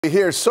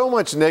Here's so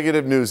much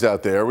negative news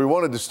out there. We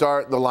wanted to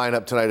start the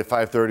lineup tonight at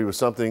 5:30 with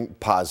something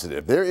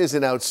positive. There is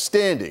an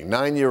outstanding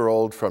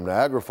 9-year-old from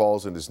Niagara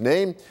Falls, and his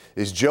name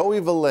is Joey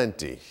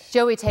Valenti.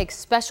 Joey takes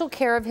special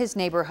care of his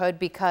neighborhood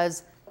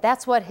because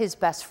that's what his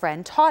best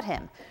friend taught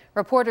him.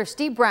 Reporter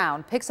Steve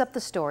Brown picks up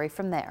the story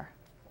from there.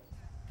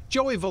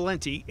 Joey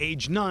Valenti,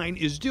 age 9,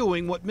 is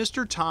doing what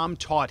Mr. Tom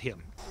taught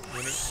him.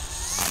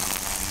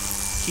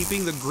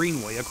 Keeping the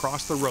greenway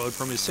across the road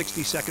from his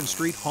 62nd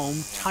Street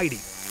home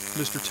tidy.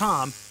 Mr.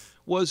 Tom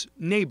was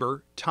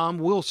neighbor Tom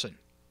Wilson.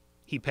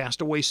 He passed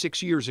away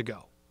 6 years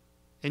ago,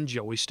 and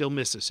Joey still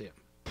misses him.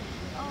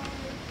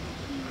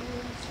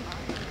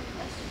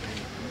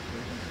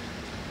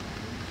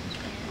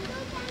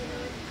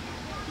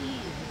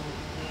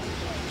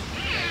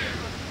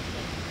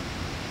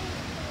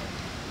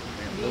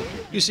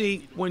 You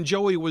see, when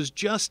Joey was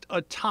just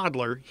a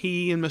toddler,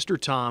 he and Mr.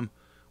 Tom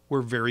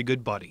were very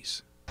good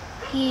buddies.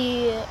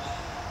 He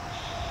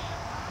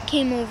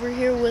came over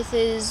here with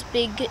his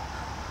big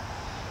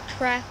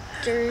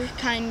tractor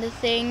kind of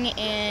thing,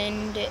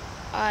 and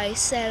I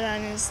sat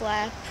on his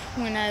lap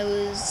when I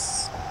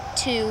was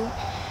 2,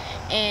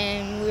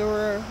 and we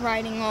were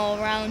riding all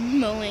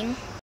around mowing.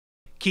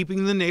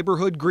 Keeping the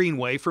neighborhood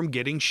greenway from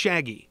getting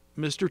shaggy.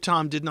 Mr.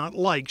 Tom did not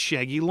like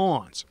shaggy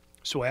lawns.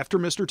 So after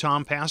Mr.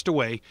 Tom passed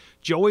away,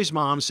 Joey's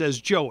mom says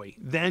Joey,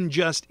 then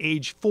just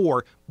age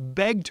 4,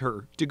 begged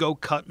her to go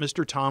cut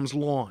Mr. Tom's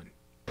lawn.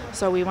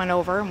 So we went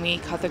over and we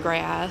cut the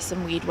grass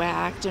and weed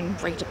whacked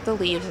and raked up the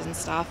leaves and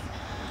stuff.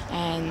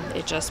 And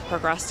it just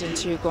progressed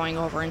into going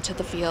over into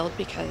the field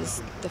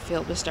because the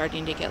field was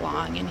starting to get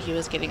long, and he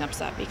was getting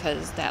upset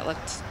because that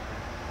looked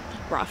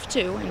rough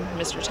too, and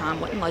Mr.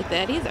 Tom wouldn't like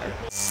that either.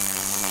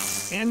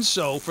 And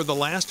so for the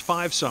last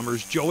 5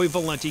 summers, Joey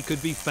Valenti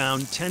could be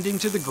found tending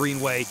to the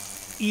greenway,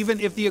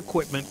 even if the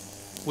equipment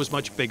was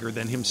much bigger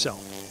than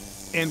himself.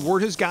 And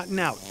word has gotten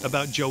out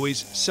about Joey's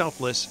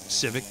selfless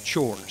civic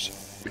chores.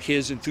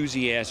 His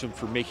enthusiasm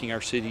for making our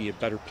city a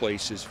better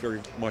place is very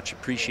much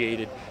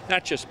appreciated,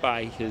 not just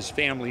by his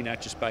family,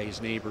 not just by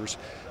his neighbors,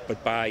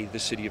 but by the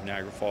city of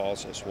Niagara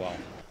Falls as well.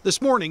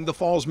 This morning, the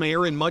Falls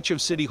mayor and much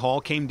of City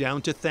Hall came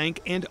down to thank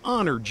and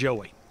honor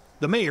Joey.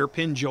 The mayor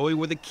pinned Joey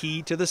with a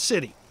key to the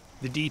city.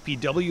 The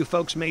DPW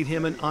folks made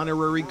him an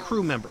honorary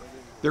crew member.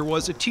 There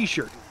was a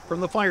t-shirt from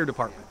the fire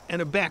department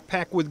and a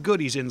backpack with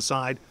goodies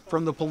inside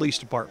from the police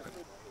department.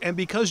 And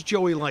because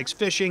Joey likes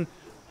fishing,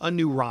 a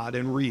new rod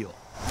and reel.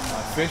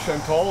 Fish,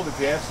 I'm told, if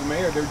you ask the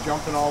mayor, they're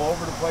jumping all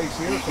over the place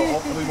here, so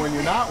hopefully when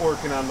you're not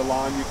working on the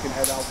lawn, you can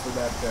head out for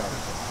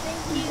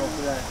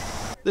that.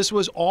 This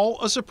was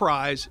all a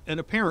surprise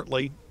and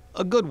apparently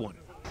a good one.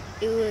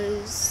 It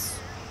was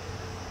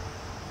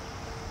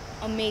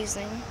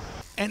amazing.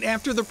 And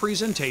after the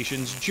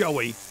presentations,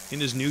 Joey, in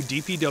his new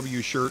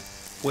DPW shirt,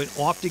 went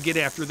off to get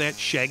after that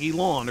shaggy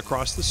lawn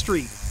across the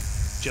street,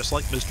 just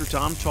like Mr.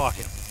 Tom taught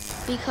him.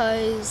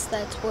 Because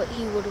that's what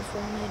he would have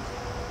wanted.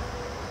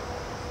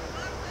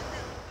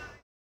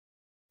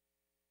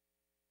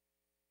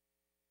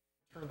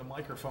 Turn the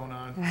microphone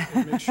on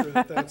and make sure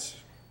that that's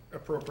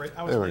appropriate.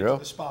 I was There we go.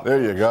 the spot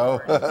There you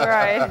go.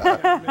 Right.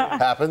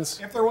 Happens.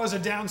 If there was a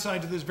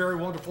downside to this very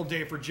wonderful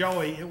day for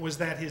Joey, it was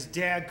that his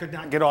dad could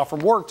not get off from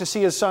work to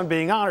see his son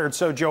being honored.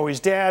 So Joey's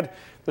dad,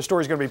 the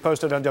story is going to be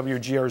posted on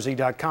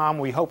WGRZ.com.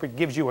 We hope it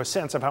gives you a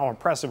sense of how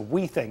impressive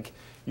we think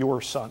your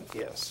son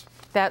is.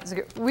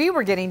 We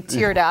were getting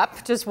teared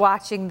up just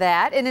watching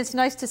that, and it's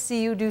nice to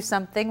see you do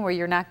something where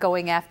you're not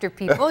going after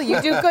people.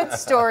 You do good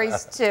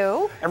stories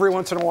too. Every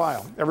once in a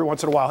while.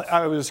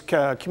 I was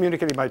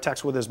communicating by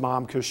text with his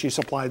mom because she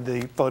supplied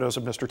the photos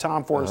of Mr.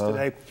 Tom for us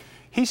today.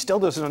 He still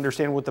doesn't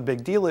understand what the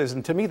big deal is,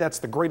 and to me that's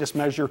the greatest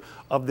measure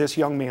of this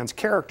young man's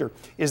character,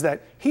 is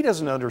that he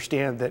doesn't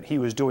understand that he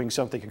was doing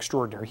something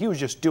extraordinary. He was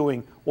just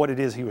doing what it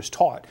is he was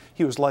taught.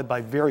 He was led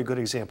by very good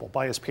example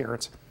by his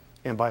parents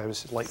and by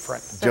his late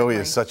friend. Joey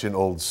is such an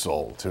old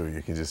soul, too.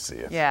 You can just see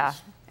it. Yeah.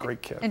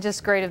 Great kid. And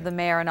just great of the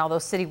mayor and all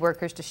those city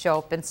workers to show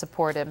up and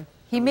support him.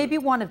 He may be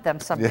one of them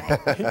someday.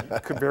 He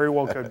could very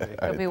well could be.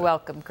 He'll be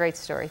welcome. Great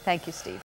story. Thank you, Steve.